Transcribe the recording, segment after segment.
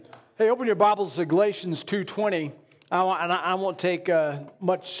Hey, open your Bibles to Galatians 2:20. I won't take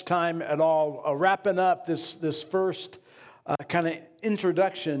much time at all wrapping up this first kind of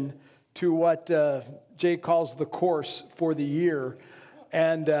introduction to what Jay calls the course for the year.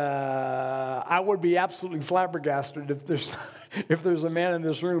 And I would be absolutely flabbergasted if there's a man in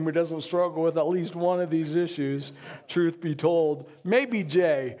this room who doesn't struggle with at least one of these issues, truth be told. Maybe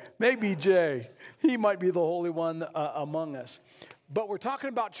Jay. He might be the holy one among us. But we're talking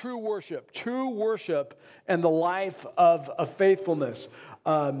about true worship and the life of faithfulness.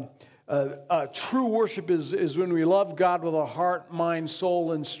 True worship is when we love God with our heart, mind,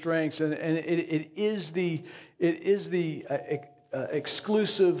 soul, and strength, and it is the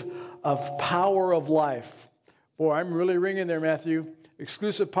exclusive of power of life. Boy, I'm really ringing there, Matthew.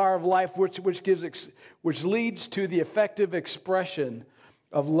 Exclusive power of life, which leads to the effective expression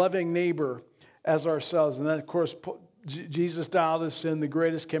of loving neighbor as ourselves, and then of course Jesus dialed us in the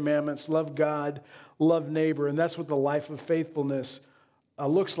greatest commandments: love God, love neighbor, and that's what the life of faithfulness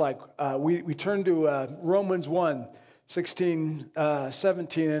looks like. We turn to Romans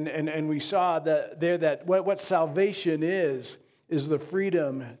 1:16-17, and we saw that what salvation is the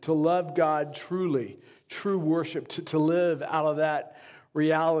freedom to love God truly, true worship, to live out of that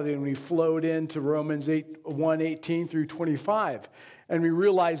reality. And we flowed into Romans 1:18-25, and we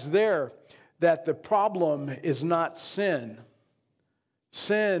realized there that the problem is not sin.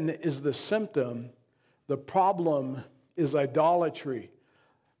 Sin is the symptom. The problem is idolatry.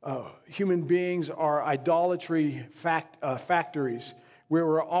 Human beings are idolatry factories, where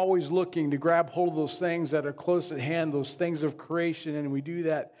we're always looking to grab hold of those things that are close at hand, those things of creation, and we do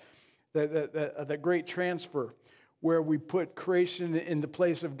that great transfer where we put creation in the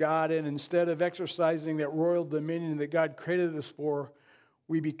place of God, and instead of exercising that royal dominion that God created us for,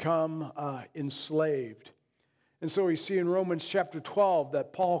 we become enslaved. And so we see in Romans chapter 12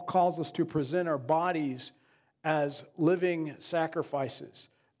 that Paul calls us to present our bodies as living sacrifices,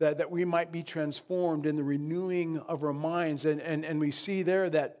 that we might be transformed in the renewing of our minds. And we see there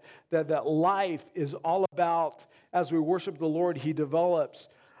that life is all about, as we worship the Lord, He develops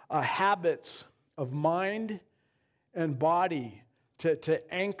habits of mind and body to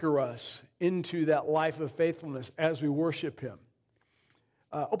anchor us into that life of faithfulness as we worship Him.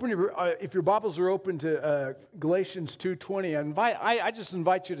 If your Bibles are open to Galatians 2:20, I just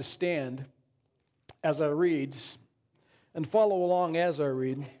invite you to stand as I read and follow along as I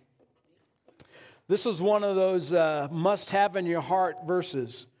read. This is one of those must-have in your heart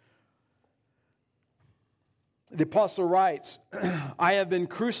verses. The apostle writes, "I have been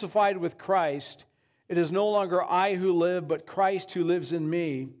crucified with Christ. It is no longer I who live, but Christ who lives in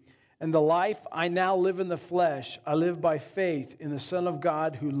me. And the life I now live in the flesh, I live by faith in the Son of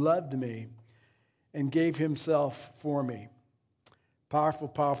God who loved me and gave Himself for me." Powerful,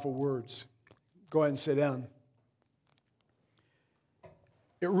 powerful words. Go ahead and sit down.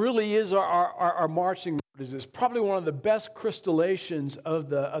 It really is our marching orders. It's probably one of the best crystallizations of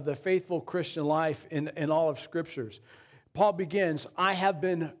the faithful Christian life in all of Scriptures. Paul begins, "I have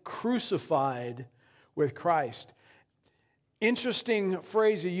been crucified with Christ." Interesting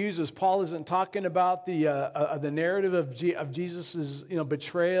phrase he uses. Paul isn't talking about the narrative of Jesus'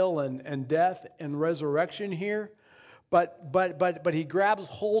 betrayal and death and resurrection here, but he grabs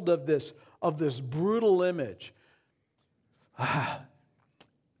hold of this brutal image.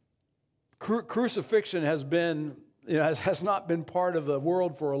 Crucifixion has not been part of the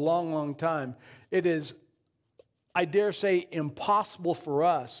world for a long, long time. It is, I dare say, impossible for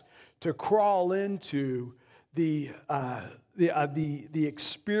us to crawl into the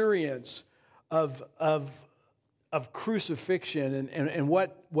experience of crucifixion and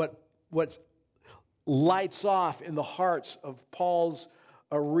what lights off in the hearts of Paul's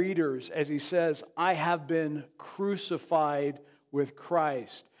readers as he says, "I have been crucified with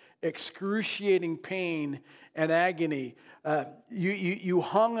Christ." Excruciating pain and agony. You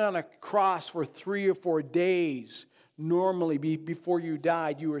hung on a cross for 3 or 4 days. Normally, before you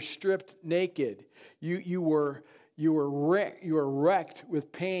died, you were stripped naked. You were wrecked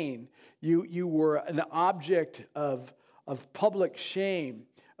with pain. You were an object of public shame.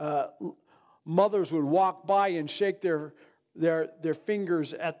 Mothers would walk by and shake their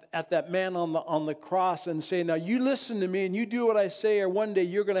fingers at that man on the cross and say, "Now you listen to me and you do what I say, or one day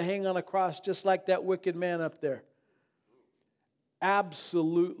you're going to hang on a cross just like that wicked man up there."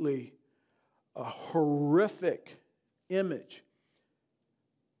 Absolutely a horrific image.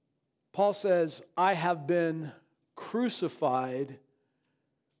 Paul says, "I have been crucified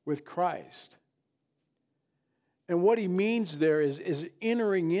with Christ." And what he means there is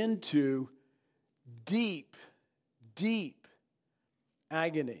entering into deep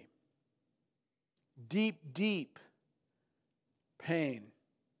agony. deep, deep pain.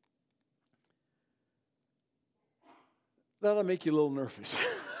 That'll make you a little nervous.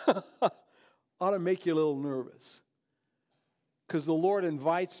 Ought to make you a little nervous. Because the Lord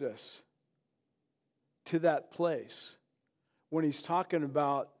invites us to that place when He's talking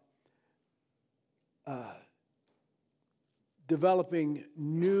about developing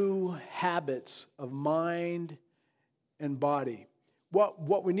new habits of mind and body.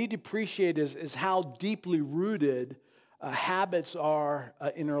 What we need to appreciate is how deeply rooted habits are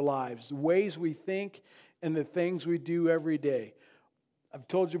in our lives, the ways we think and the things we do every day. I've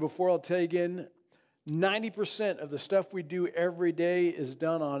told you before, I'll tell you again, 90% of the stuff we do every day is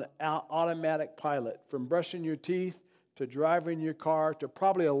done on automatic pilot, from brushing your teeth to driving your car to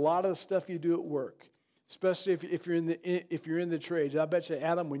probably a lot of the stuff you do at work, especially if you're in the trades. I bet you,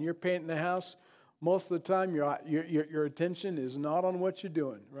 Adam, when you're painting the house, most of the time your attention is not on what you're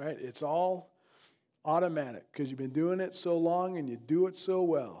doing, right? It's all automatic because you've been doing it so long and you do it so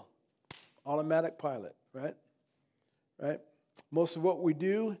well. Automatic pilot, right? Right? Most of what we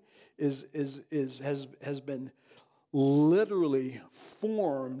do has been literally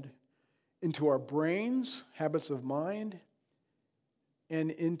formed into our brains, habits of mind, and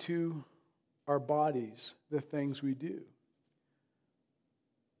into our bodies, the things we do.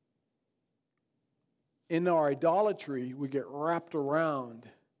 In our idolatry, we get wrapped around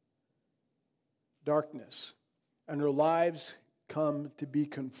darkness, and our lives come to be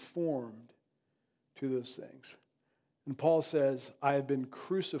conformed to those things. And Paul says, I have been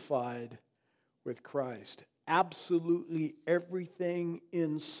crucified with Christ. Absolutely everything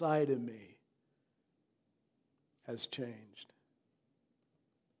inside of me has changed.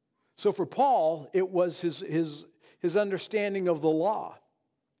 So for Paul, it was his understanding of the law.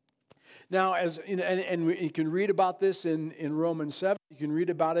 Now, you can read about this in Romans 7. You can read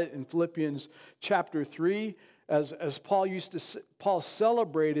about it in Philippians chapter 3, as Paul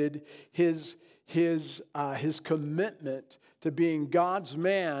celebrated his commitment to being God's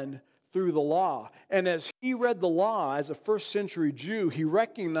man through the law. And as he read the law as a first century Jew, he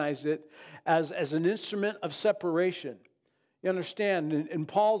recognized it as an instrument of separation. You understand, in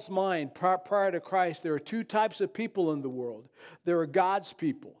Paul's mind, prior to Christ, there are two types of people in the world. There are God's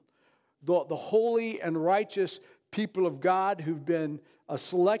people, the holy and righteous people of God who've been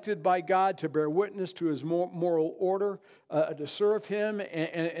selected by God to bear witness to His moral order, to serve Him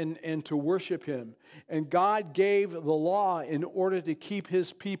and to worship Him. And God gave the law in order to keep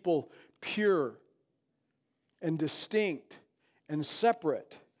His people pure and distinct and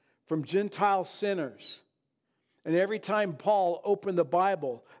separate from Gentile sinners. And every time Paul opened the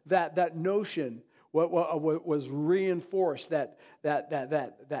Bible, that notion was reinforced, that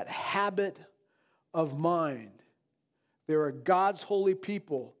habit of mind. There are God's holy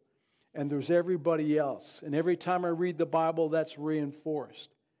people, and there's everybody else. And every time I read the Bible, that's reinforced.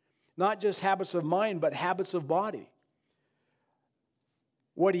 Not just habits of mind, but habits of body.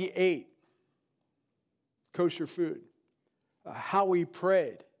 What he ate, kosher food, how he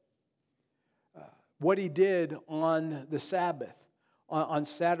prayed, what he did on the Sabbath, on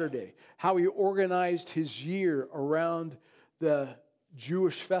Saturday, how he organized his year around the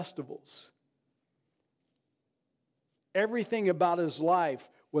Jewish festivals. Everything about his life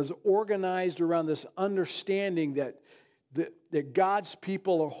was organized around this understanding that God's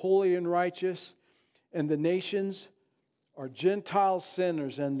people are holy and righteous, and the nations are Gentile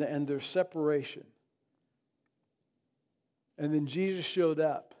sinners and their separation. And then Jesus showed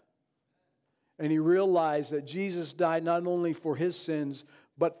up. And he realized that Jesus died not only for his sins,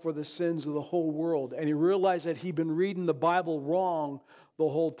 but for the sins of the whole world. And he realized that he'd been reading the Bible wrong the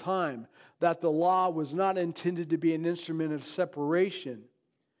whole time, that the law was not intended to be an instrument of separation,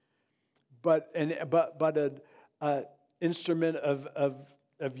 but an instrument of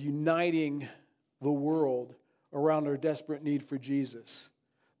uniting the world around our desperate need for Jesus.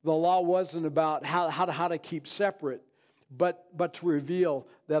 The law wasn't about how to keep separate, but to reveal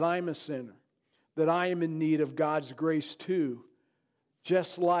that I'm a sinner, that I am in need of God's grace too,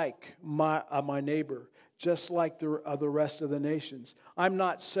 just like my neighbor, just like the rest of the nations. I'm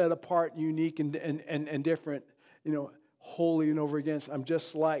not set apart, unique, and different, holy and over against. I'm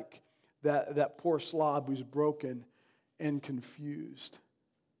just like that poor slob who's broken and confused.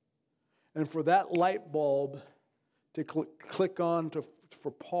 And for that light bulb to click on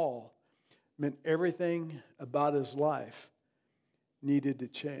for Paul meant everything about his life needed to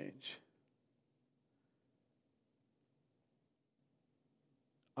change.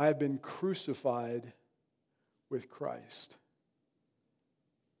 I have been crucified with Christ.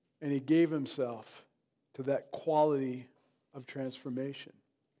 And he gave himself to that quality of transformation.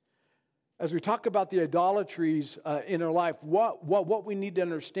 As we talk about the idolatries in our life, what we need to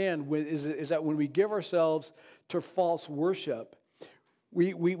understand is that when we give ourselves to false worship,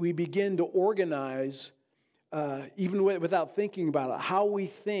 we begin to organize, even without thinking about it, how we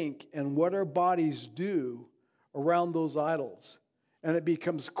think and what our bodies do around those idols. And it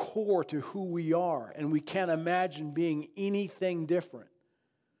becomes core to who we are, and we can't imagine being anything different.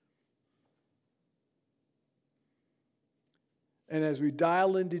 And as we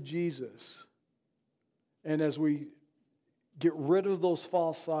dial into Jesus, and as we get rid of those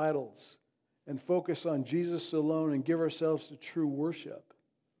false idols and focus on Jesus alone and give ourselves to true worship,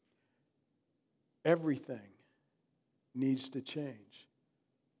 everything needs to change.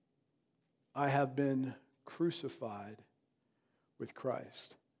 I have been crucified with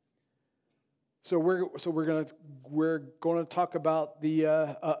Christ. So we're going to talk about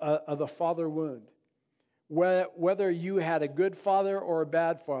the father wound. Whether you had a good father or a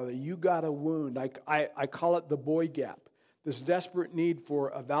bad father, you got a wound. I call it the boy gap. This desperate need for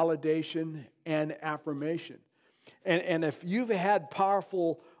a validation and affirmation. And if you've had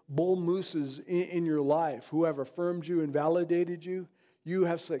powerful bull mooses in your life who have affirmed you and validated you, you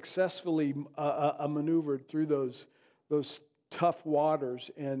have successfully maneuvered through those tough waters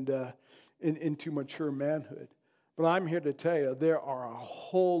and into mature manhood. But I'm here to tell you, there are a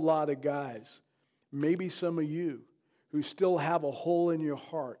whole lot of guys, maybe some of you, who still have a hole in your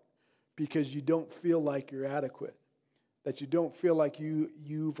heart because you don't feel like you're adequate, that you don't feel like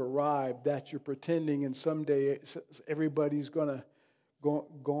you've arrived, that you're pretending, and someday everybody's going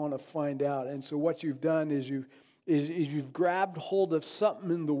to find out. And so what you've done is you've grabbed hold of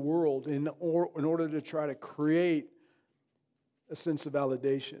something in the world in order to try to create a sense of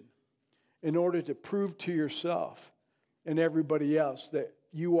validation, in order to prove to yourself and everybody else that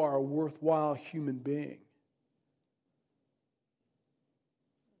you are a worthwhile human being.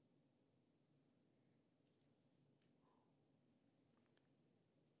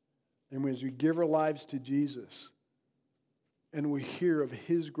 And as we give our lives to Jesus and we hear of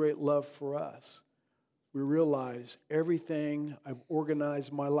His great love for us, we realize everything I've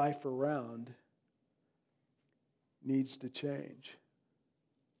organized my life around needs to change.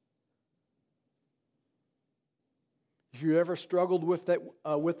 If you ever struggled with that,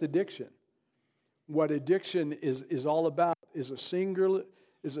 with addiction, what addiction is all about is a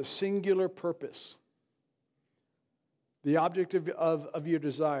singular purpose. The object of your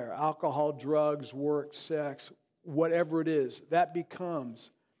desire, alcohol, drugs, work, sex, whatever it is, that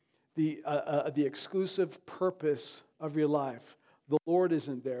becomes the exclusive purpose of your life. The Lord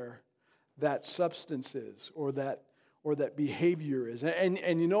isn't there. That substance is, or that behavior is. And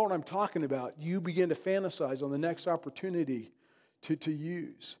you know what I'm talking about. You begin to fantasize on the next opportunity to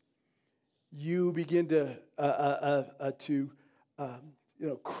use. You begin to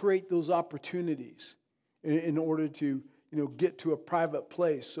create those opportunities in order to get to a private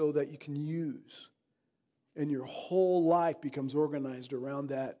place so that you can use. And your whole life becomes organized around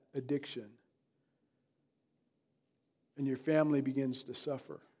that addiction. And your family begins to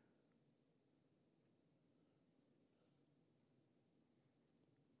suffer.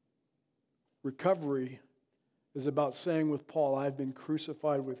 Recovery is about saying with Paul, I've been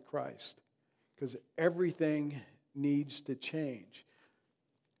crucified with Christ, because everything needs to change.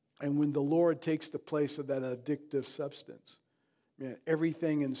 And when the Lord takes the place of that addictive substance, man,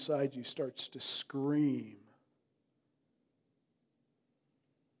 everything inside you starts to scream.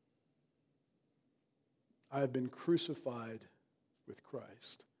 I have been crucified with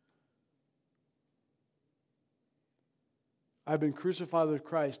Christ. I've been crucified with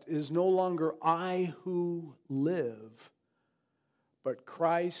Christ. It is no longer I who live, but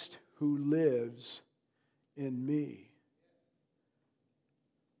Christ who lives in me.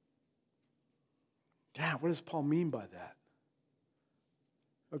 Dad, what does Paul mean by that?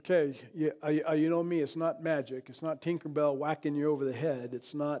 Okay, you know me, it's not magic. It's not Tinkerbell whacking you over the head.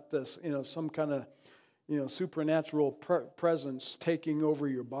 It's not some kind of supernatural presence taking over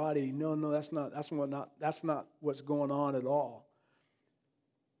your body. No, that's not what's going on at all.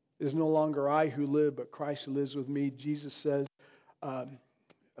 It is no longer I who live, but Christ who lives with me. Jesus says,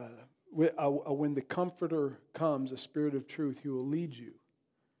 when the Comforter comes, the Spirit of truth, He will lead you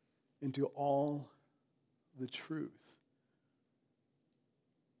into all the truth.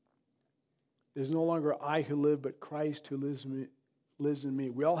 It is no longer I who live, but Christ who lives in me.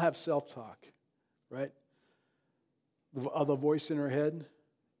 We all have self-talk, right? The voice in our head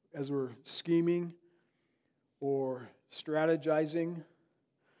as we're scheming or strategizing,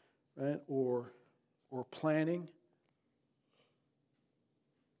 right? Or planning.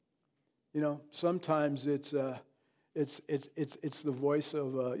 Sometimes it's It's the voice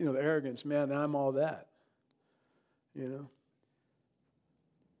of the arrogance. Man, I'm all that.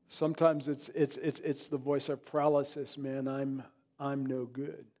 Sometimes it's the voice of paralysis. Man, I'm no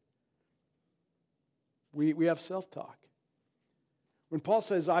good. We have self-talk. When Paul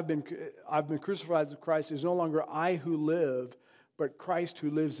says, I've been crucified with Christ, it's no longer I who live, but Christ who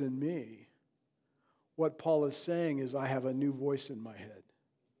lives in me. What Paul is saying is, I have a new voice in my head.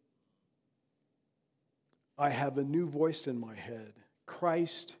 I have a new voice in my head.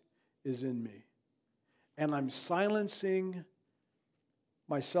 Christ is in me. And I'm silencing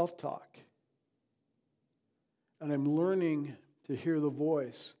my self-talk. And I'm learning to hear the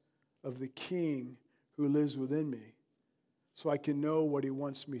voice of the King who lives within me, so I can know what he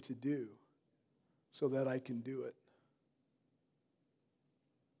wants me to do, so that I can do it.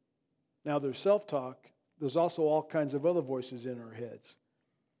 Now, there's self-talk. There's also all kinds of other voices in our heads.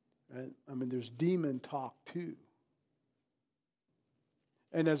 Right? There's demon talk too.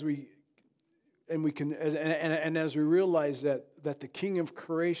 And as we realize that the King of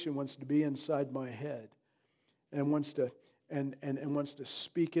creation wants to be inside my head, and wants to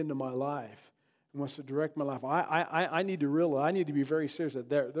speak into my life, and wants to direct my life, I need to realize, I need to be very serious that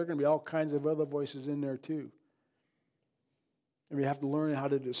there are going to be all kinds of other voices in there too. And we have to learn how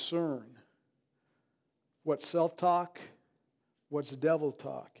to discern what's self-talk, what's devil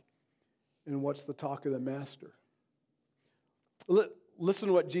talk, and what's the talk of the master. Listen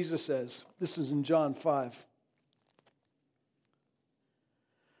to what Jesus says. This is in John 5.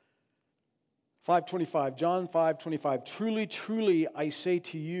 5:25. John 5:25. Truly, truly, I say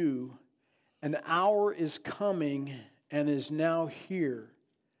to you, an hour is coming and is now here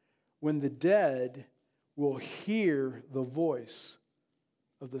when the dead will hear the voice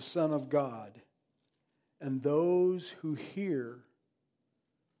of the Son of God, and those who hear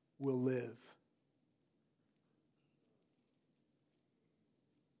will live.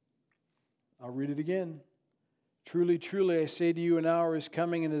 I'll read it again. Truly, truly, I say to you, an hour is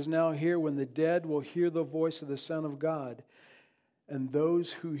coming and is now here when the dead will hear the voice of the Son of God, and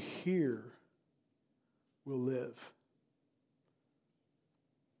those who hear will live.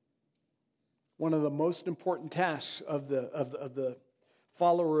 One of the most important tasks of the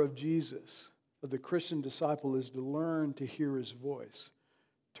follower of Jesus, of the Christian disciple, is to learn to hear his voice,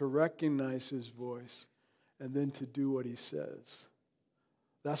 to recognize his voice, and then to do what he says.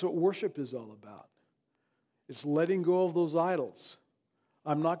 That's what worship is all about. It's letting go of those idols.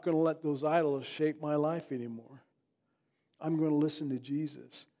 I'm not going to let those idols shape my life anymore. I'm going to listen to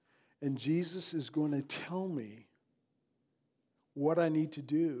Jesus. And Jesus is going to tell me what I need to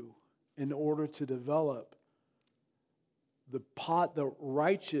do in order to develop the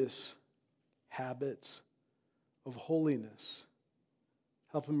righteous habits of holiness,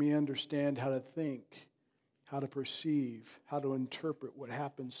 helping me understand how to think, how to perceive, how to interpret what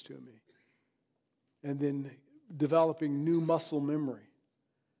happens to me. And then developing new muscle memory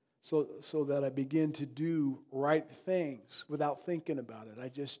so that I begin to do right things without thinking about it. I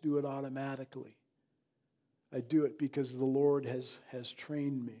just do it automatically. I do it because the Lord has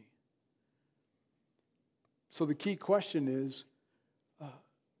trained me. So the key question is,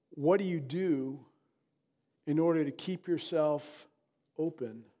 what do you do in order to keep yourself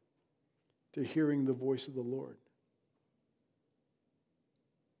open to hearing the voice of the Lord?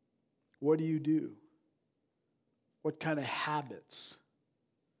 What do you do? What kind of habits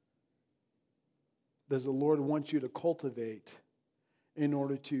does the Lord want you to cultivate in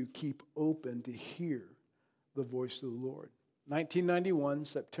order to keep open to hear the voice of the Lord? 1991,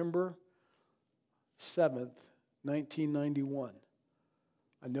 September 7th, 1991.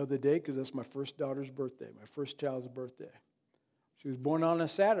 I know the day because that's my first daughter's birthday, my first child's birthday. She was born on a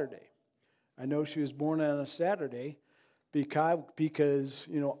Saturday. I know she was born on a Saturday because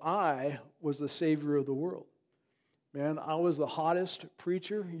I was the Savior of the world. Man, I was the hottest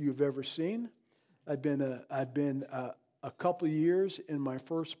preacher you've ever seen. I've been a couple of years in my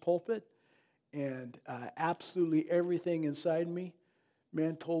first pulpit, and absolutely everything inside me,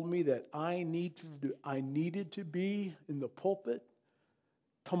 man, told me that I needed to be in the pulpit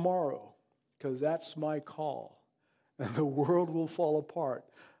tomorrow, because that's my call, and the world will fall apart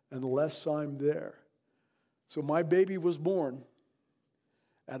unless I'm there. So my baby was born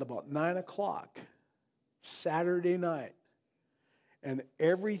at about 9 o'clock Saturday night, and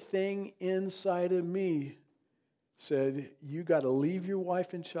everything inside of me said, you got to leave your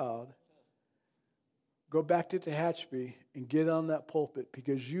wife and child, go back to Tehachapi, and get on that pulpit,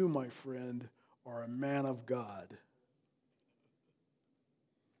 because you, my friend, are a man of God.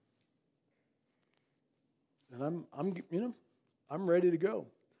 And I'm ready to go.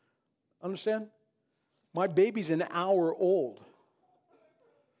 Understand? My baby's an hour old.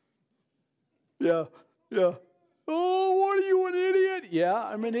 Yeah. Oh, what are you, an idiot? Yeah,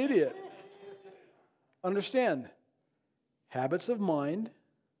 I'm an idiot. Understand, habits of mind,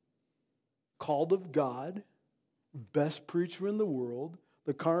 called of God, best preacher in the world.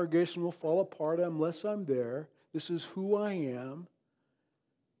 The congregation will fall apart unless I'm there. This is who I am.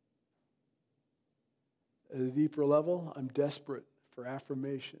 At a deeper level, I'm desperate for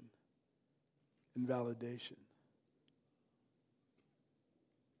affirmation and validation.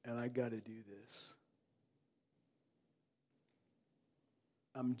 And I got to do this.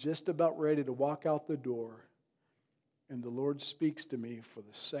 I'm just about ready to walk out the door, and the Lord speaks to me for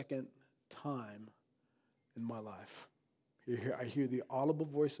the second time in my life. I hear the audible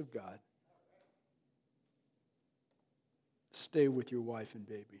voice of God. Stay with your wife and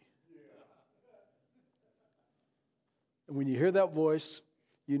baby. And when you hear that voice,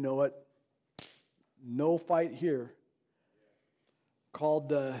 you know it. No fight here.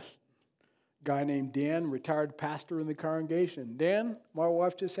 Called a guy named Dan, retired pastor in the congregation. Dan, my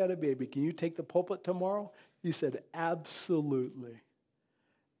wife just had a baby. Can you take the pulpit tomorrow? He said, absolutely.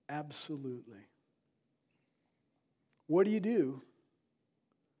 Absolutely. What do you do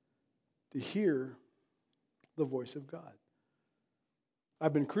to hear the voice of God?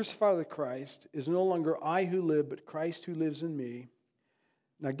 I've been crucified with Christ. It is no longer I who live, but Christ who lives in me.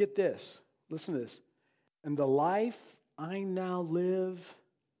 Now get this. Listen to this. And the life I now live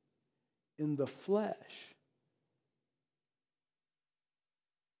in the flesh.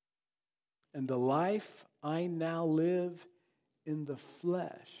 And the life I now live in the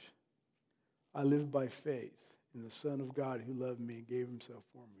flesh, I live by faith in the Son of God who loved me and gave himself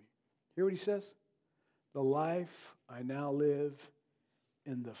for me. Hear what he says? The life I now live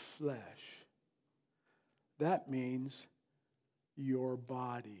in the flesh. That means your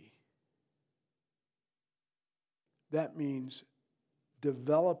body. That means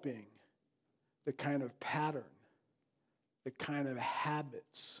developing the kind of pattern, the kind of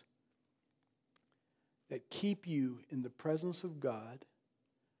habits that keep you in the presence of God,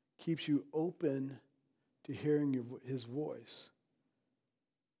 keeps you open to hearing his voice,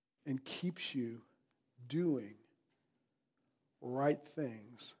 and keeps you doing right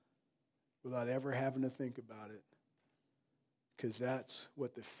things without ever having to think about it. Because that's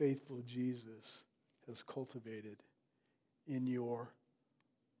what the faithful Jesus has cultivated in your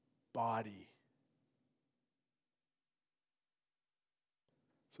body.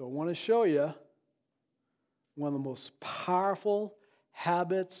 So I want to show you one of the most powerful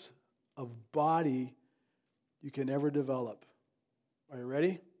habits of body you can ever develop. Are you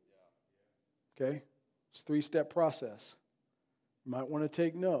ready? Okay. It's a 3-step process. You might want to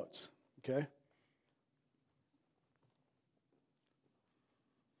take notes. Okay.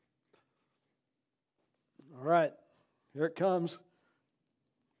 All right. Here it comes.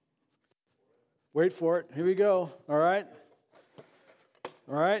 Wait for it. Here we go. All right.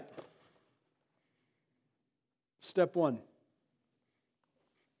 All right. Step 1.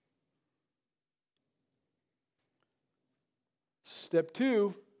 Step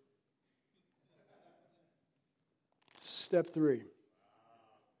 2. Step 3.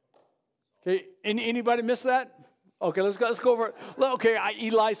 Okay, anybody miss that? Okay, let's go over it. Okay,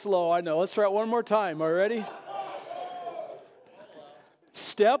 Eli slow, I know. Let's try it one more time. Are you ready?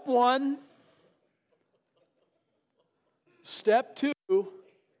 Step 1. Step 2.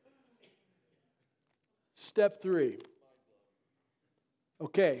 Step 3.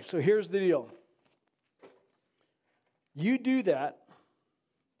 Okay, so here's the deal. You do that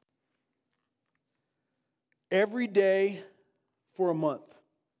every day for a month.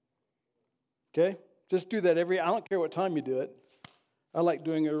 Okay? Just do that I don't care what time you do it. I like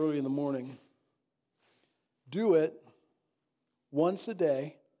doing it early in the morning. Do it once a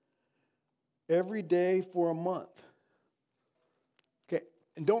day, every day for a month. Okay,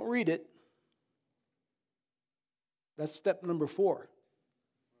 and don't read it. That's step number 4.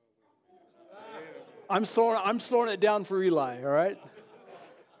 I'm slowing it down for Eli, all right?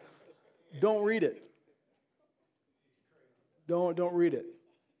 Don't read it. Don't read it.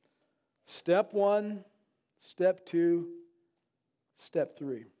 Step 1, step 2, step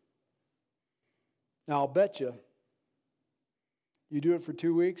 3. Now, I'll bet you do it for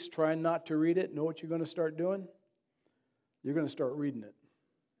 2 weeks, try not to read it. Know what you're going to start doing? You're going to start reading it.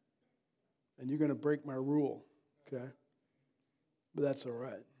 And you're going to break my rule, okay? But that's all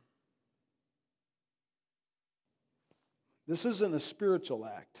right. This isn't a spiritual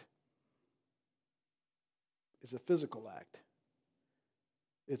act. It's a physical act.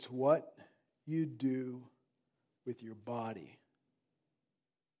 It's what you do with your body.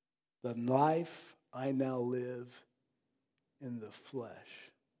 The life I now live in the flesh.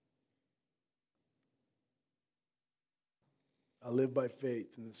 I live by faith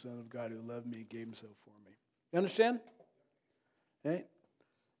in the Son of God who loved me and gave himself for me. You understand? Okay?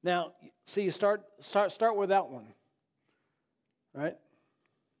 Now, see, you start with that one. Right?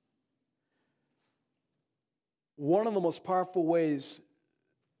 One of the most powerful ways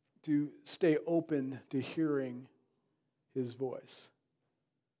to stay open to hearing his voice.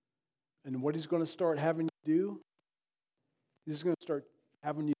 And what he's going to start having you do, he's going to start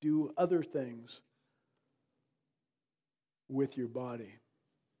having you do other things with your body.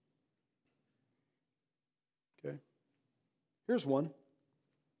 Okay? Here's one.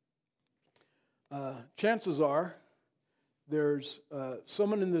 Chances are there's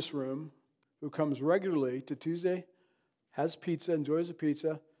someone in this room who comes regularly to Tuesday, has pizza, enjoys the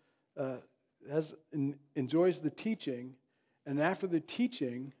pizza, enjoys the teaching, and after the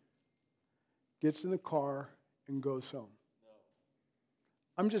teaching, gets in the car and goes home. No.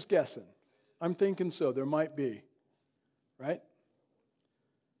 I'm just guessing. I'm thinking so. There might be. Right?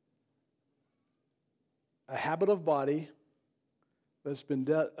 A habit of body that's been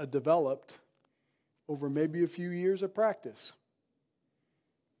developed over maybe a few years of practice.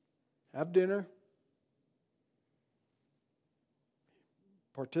 Have dinner.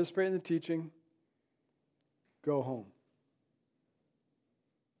 Participate in the teaching. Go home.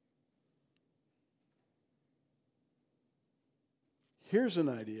 Here's an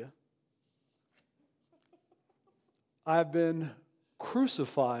idea. I've been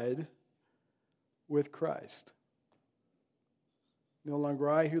crucified with Christ. No longer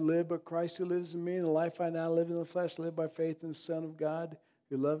I who live, but Christ who lives in me. And the life I now live in the flesh, live by faith in the Son of God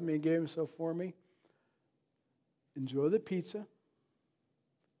who loved me and gave himself for me. Enjoy the pizza.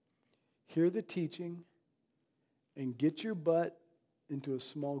 Hear the teaching. And get your butt into a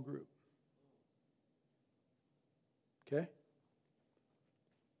small group. Okay?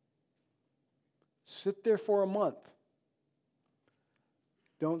 Sit there for a month.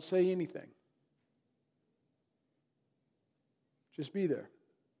 Don't say anything. Just be there.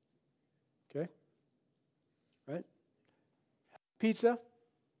 Okay? Right? Pizza.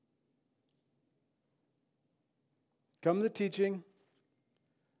 Come to the teaching.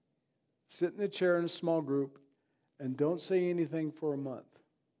 Sit in the chair in a small group. And don't say anything for a month.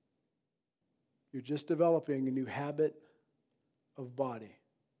 You're just developing a new habit of body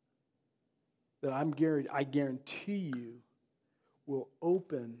that I guarantee you will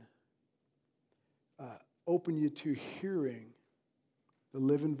open you to hearing the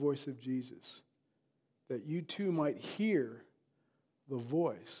living voice of Jesus, that you too might hear the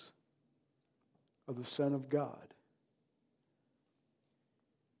voice of the Son of God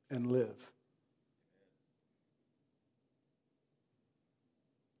and live.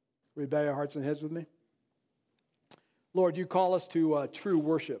 Will you bow your hearts and heads with me? Lord, you call us to true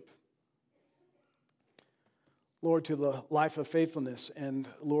worship. Lord, to the life of faithfulness. And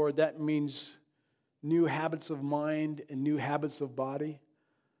Lord, that means new habits of mind and new habits of body.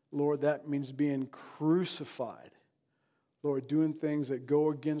 Lord, that means being crucified. Lord, doing things that go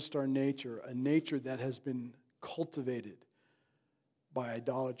against our nature, a nature that has been cultivated by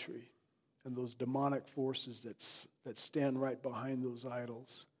idolatry and those demonic forces that stand right behind those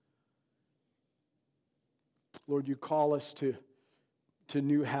idols. Lord, you call us to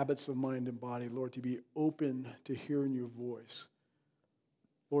new habits of mind and body, Lord, to be open to hearing your voice.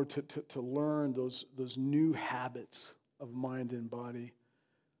 Lord, to learn those new habits of mind and body,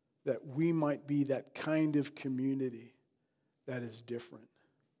 that we might be that kind of community that is different,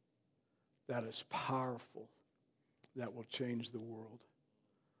 that is powerful, that will change the world.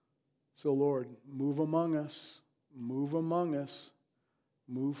 So, Lord, move among us, move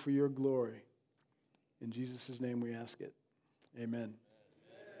for your glory. In Jesus' name we ask it. Amen.